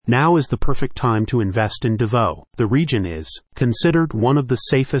Now is the perfect time to invest in Davao. The region is considered one of the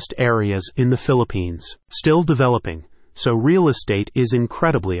safest areas in the Philippines, still developing, so real estate is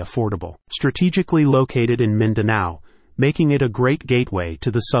incredibly affordable. Strategically located in Mindanao, making it a great gateway to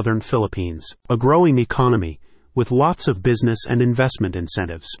the southern Philippines. A growing economy, with lots of business and investment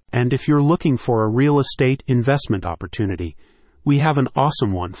incentives. And if you're looking for a real estate investment opportunity, we have an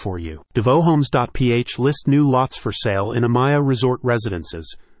awesome one for you. DavaoHomes.ph lists new lots for sale in Amiya Resort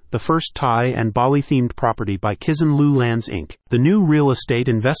Residences, the first Thai and Bali-themed property by Kizunlu Lands Inc. The new real estate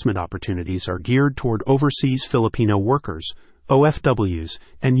investment opportunities are geared toward overseas Filipino workers, OFWs,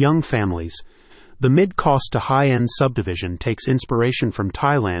 and young families. The mid-cost to high-end subdivision takes inspiration from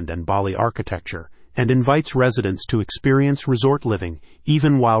Thailand and Bali architecture and invites residents to experience resort living,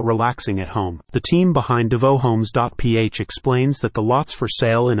 even while relaxing at home. The team behind DavaoHomes.ph explains that the lots for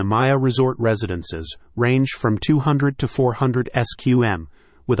sale in Amiya Resort Residences range from 200 to 400 SQM,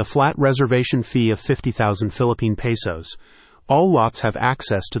 with a flat reservation fee of 50,000 Philippine pesos. All lots have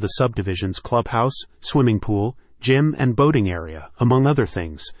access to the subdivision's clubhouse, swimming pool, gym, and boating area, among other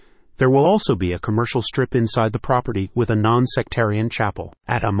things. There will also be a commercial strip inside the property with a non-sectarian chapel.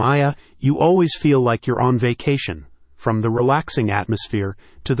 At Amiya, you always feel like you're on vacation. From the relaxing atmosphere,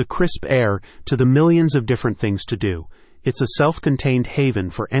 to the crisp air, to the millions of different things to do. It's a self-contained haven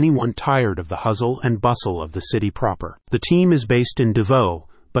for anyone tired of the hustle and bustle of the city proper. The team is based in Davao,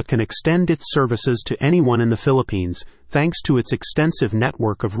 but can extend its services to anyone in the Philippines thanks to its extensive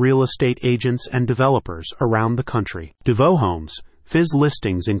network of real estate agents and developers around the country. Davao Homes, Fizz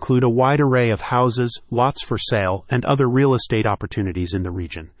listings include a wide array of houses, lots for sale, and other real estate opportunities in the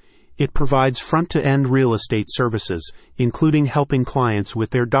region. It provides front-to-end real estate services, including helping clients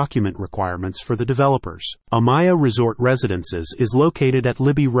with their document requirements for the developers. Amiya Resort Residences is located at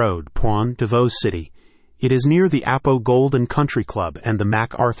Libby Road, Puan, Davao City. It is near the Apo Golden Country Club and the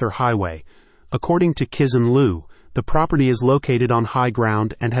MacArthur Highway. According to Kizunlu, the property is located on high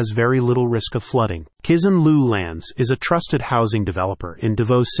ground and has very little risk of flooding. Kizunlu Lands is a trusted housing developer in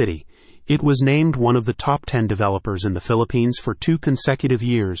Davao City. It was named one of the top 10 developers in the Philippines for 2 consecutive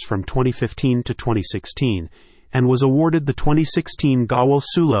years from 2015 to 2016, and was awarded the 2016 Gawal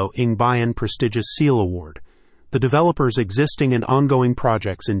Sulo ng Bayan prestigious seal award. The developer's existing and ongoing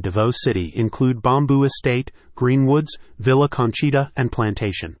projects in Davao City include Bamboo Estate, Greenwoods, Villa Conchita, and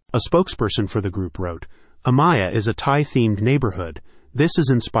Plantation. A spokesperson for the group wrote, "Amiya is a Thai-themed neighborhood. This is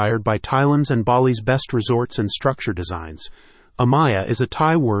inspired by Thailand's and Bali's best resorts and structure designs. Amiya is a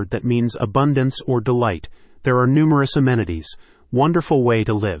Thai word that means abundance or delight. There are numerous amenities. Wonderful way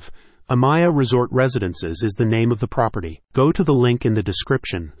to live. Amiya Resort Residences is the name of the property. Go to the link in the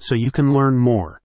description so you can learn more."